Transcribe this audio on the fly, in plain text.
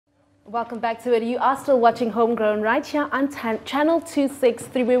Welcome back to it. You are still watching Homegrown right here on channel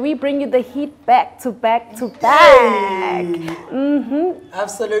 263, where we bring you the heat back to back to back.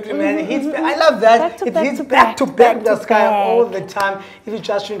 Absolutely, man. I love that. It hits back to back the sky all the time. If you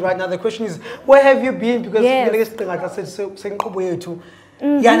just tuned right now, the question is, where have you been? Because like I said, saying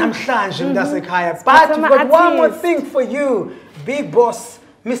yeah, namhlanje mntasekhaya. But we've got one more thing for you, big boss.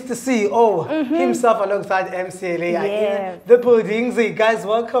 Mr. CEO himself alongside MCLA in the building. Guys,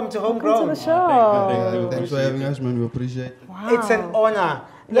 welcome to Homegrown. Welcome to the show. Thanks for having us, man. We appreciate it. Wow. It's an honor.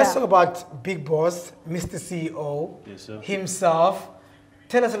 Let's talk about Big Boss, Mr. CEO himself.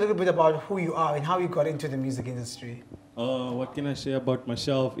 Tell us a little bit about who you are and how you got into the music industry. What can I say about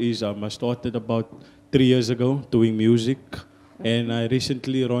myself is I started about 3 years ago doing music, and I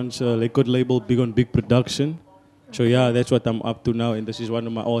recently launched a record label, Big on Big Production. So yeah, that's what I'm up to now, and this is one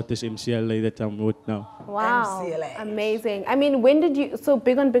of my artists, MCLA, that I'm with now. Wow, MCLA. Amazing. I mean, when did you, so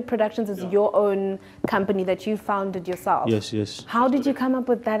Big on Big Productions is your own company that you founded yourself? Yes, yes. How did you come up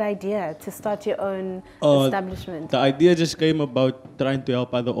with that idea to start your own establishment? The idea just came about trying to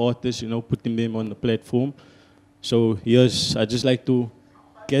help other artists, putting them on the platform. So yes, I just like to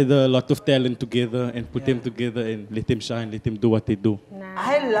gather a lot of talent together and put them together and let them shine, let them do what they do. Nice.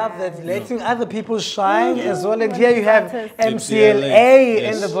 I love that, letting other people shine as well. And here you have MCLA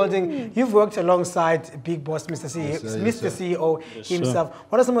in the building. You've worked alongside Big Boss, Mr. CEO himself.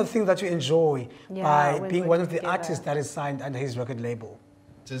 What are some of the things that you enjoy by being one of the artists that is signed under his record label?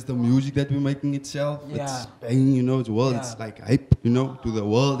 Just the music that we're making itself. It's banging, it's world. It's like hype, to the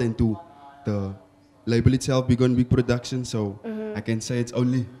world and to the label itself, Big on Big Production. So I can say it's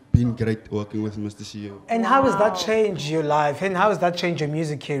only been great working with Mr. CEO. And how has that changed your life? And how has that changed your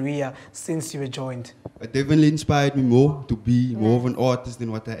music career since you were joined? It definitely inspired me more to be more of an artist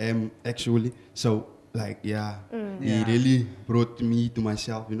than what I am actually. So he really brought me to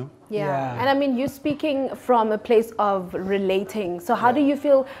myself, Yeah. And I mean, you're speaking from a place of relating. So how do you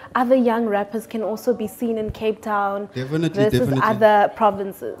feel other young rappers can also be seen in Cape Town versus other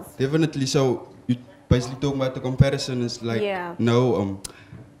provinces? Definitely. So you basically talking about the comparison is like,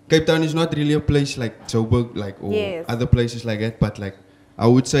 Cape Town is not really a place like Joburg, or other places like that, but I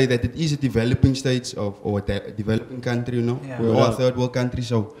would say that it is a developing stage or a developing country, We're all a third world country,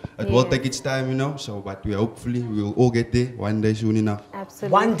 so it will take its time, but hopefully we will all get there one day soon enough.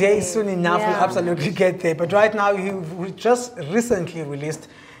 Absolutely. One day soon enough, we'll absolutely get there. But right now, you just recently released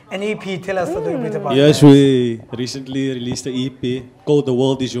an EP. Tell us a little bit about that. Yes, we recently released an EP called The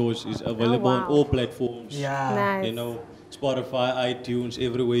World Is Yours. It's available on all platforms. Yeah. Nice. Spotify, iTunes,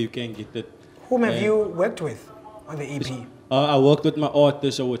 everywhere you can get it. Whom have you worked with on the EP? I worked with my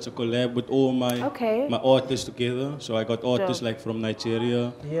artists, so it's a collab with all my artists together. So I got artists like from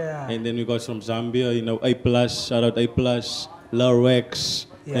Nigeria, and then we got from Zambia, A+, shout out A+, Lil Rex,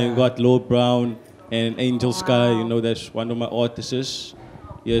 and we got Lord Brown and Angel Sky, that's one of my artists.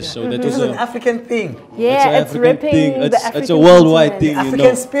 Yes, so that This was is an African thing. Yeah, it's ripping the African It's a worldwide thing,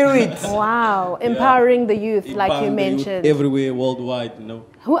 African spirit. Wow, empowering the youth, like you mentioned. Everywhere, worldwide,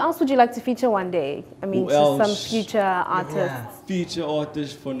 Who else would you like to feature one day? I mean, just some future artists. Feature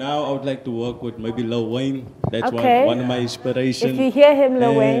artists for now, I would like to work with maybe Lil Wayne. That's one of my inspirations. If you hear him,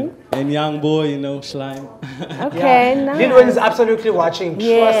 Lil Wayne. And Young Boy, Slime. Okay, nice. Lil Wayne is absolutely watching,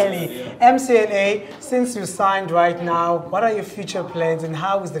 trust me. MCLA, since you signed right now, what are your future plans and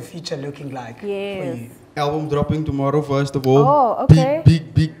how is the future looking like for you? Album dropping tomorrow, first of all. Oh, okay.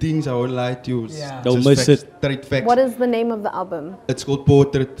 Big things, I won't lie to you. Don't miss it. Straight facts. What is the name of the album? It's called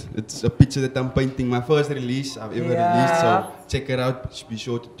Portrait. It's a picture that I'm painting. My first release I've ever released, so check it out. Be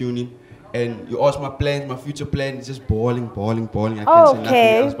sure to tune in. And you ask my plans, my future plan is just balling. I can't say nothing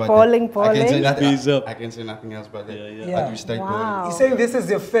else but balling. I can say nothing else but that. But we straight balling. You're saying this is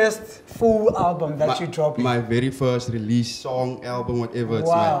your first full album that you dropped? My very first release, song, album, whatever.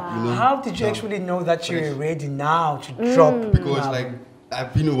 It's How did you actually know that you're ready now to drop? Because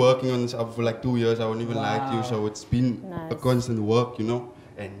I've been working on this album for 2 years, I won't even lie to you. So it's been a constant work,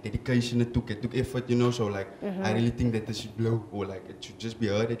 and dedication. It took effort, so I really think that this should blow, or it should just be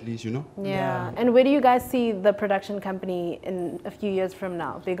heard at least, Yeah. And where do you guys see the production company in a few years from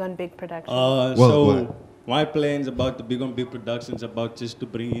now? Big on Big Productions. So my plans about the Big on Big Productions about just to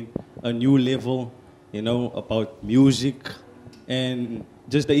bring in a new level, about music and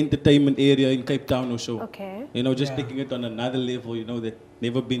just the entertainment area in Cape Town also. Okay. Just taking it on another level, that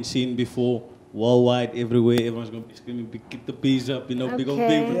never been seen before. Worldwide, everywhere, everyone's going to be screaming, keep the peace up, Big on Big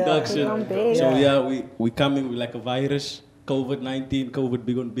Production. So we coming with a virus, COVID-19, COVID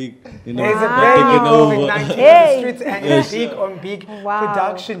big on big. You know, there's a big COVID-19 on the streets and it's big on big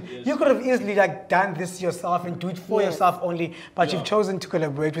production. Yes. You could have easily like done this yourself and do it for yourself only, but you've chosen to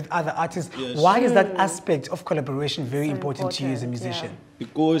collaborate with other artists. Why is that aspect of collaboration very important to you as a musician?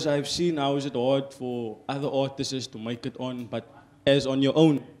 Because I've seen how is it hard for other artists to make it on, but as on your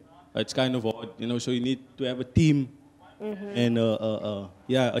own, it's kind of hard, you know, so you need to have a team. And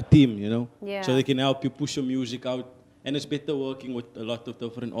a team, you know, so they can help you push your music out. And it's better working with a lot of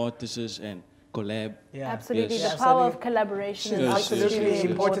different artists and collab. Yeah. Absolutely, the power of collaboration is absolutely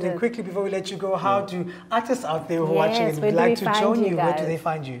important. And quickly, before we let you go, how do artists out there who are watching and would like to join you, where do they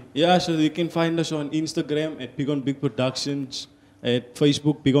find you? Yeah, so you can find us on Instagram at Big on Big Productions, at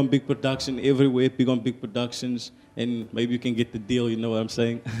Facebook, Big on Big Production, everywhere, Big on Big Productions. And maybe you can get the deal, you know what I'm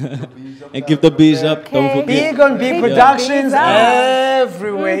saying? And keep the bees up, don't forget. Big on Big Productions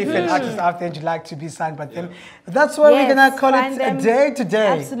everywhere. If an artist out there and you'd like to be signed by them. That's why we're going to call it a day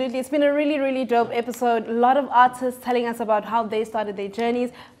today. Absolutely. It's been a really, really dope episode. A lot of artists telling us about how they started their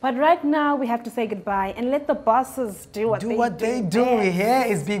journeys. But right now, we have to say goodbye and let the bosses do what they do. Here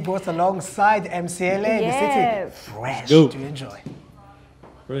is Big Boss alongside MCLA in the city. Fresh to enjoy.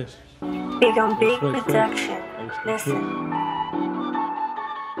 Fresh. Big on Big Production.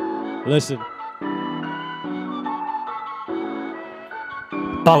 Listen.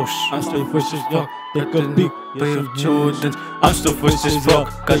 Boss, I'm still fresh as fuck. Take a big pair of Jordans. I'm still fresh as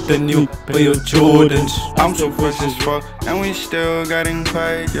fuck. Got the new pair of Jordans. I'm so fresh as fuck, and we still getting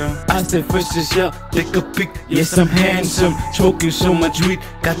paid, yeah. I'm still fresh as hell. Take a pic, yes I'm handsome. Smoking so much weed,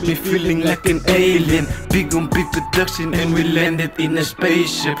 got me feeling like an alien. Big on Big Production, and we landed in a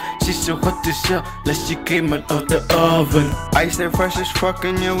spaceship. She's so hot as hell, like she came out of the oven. I stay fresh as fuck,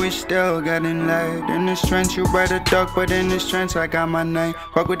 and yeah, we still getting laid. In this trench, you better duck, but in this trench, I got my name.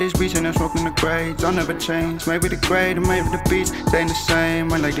 Fuck with this beach, and I'm smoking the grades. I'll never change. Maybe the grade, or maybe the beats, staying the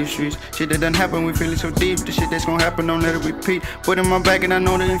same. I like these streets. Shit that done happen, we feeling so deep. The shit that's gonna happen, don't let it repeat. Put in my bag, and I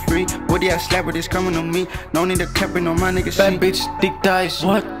know that it's free. Body, I slap it, it's coming on me. No need to cap it on my niggas. Bad bitch, thick thighs,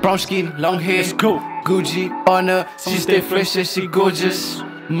 what? Brown skin, long hair. Let's go. Gucci on her, she stay fresh and she gorgeous.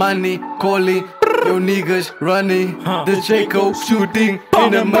 Money calling, yo niggas running. The Draco shooting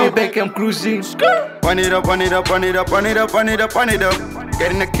in a Maybach, I'm cruising. Run it up, run it up, run it up, run it up, run it up, run it up.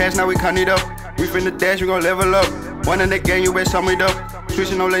 Getting the cash, now we count it up. We finna dash, we gon' level up. One in the game, you better sum it up.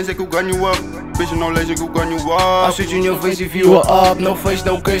 Switching no lanes, they could gun you up. Switching no lanes, they could gun you up. I'll switch in your face if you are up. No face,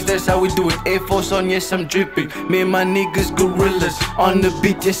 no curse, that's how we do it. Air Force on, yes, I'm dripping. Me and my niggas gorillas. On the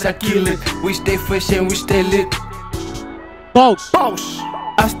beat, yes, I kill it. We stay fresh and we stay lit. Boss. Boss.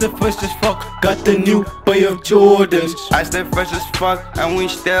 I stay fresh as fuck, got the new pair of Jordans. I stay fresh as fuck, and we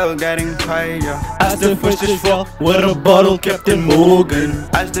still getting paid, yeah. I stay fresh as fuck, with a bottle, Captain Morgan.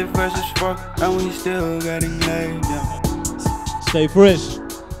 I stay fresh as fuck, and we still getting laid, yeah. Stay fresh.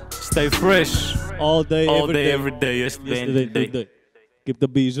 Stay fresh. All day, every day. Yes, Keep the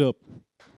bees up.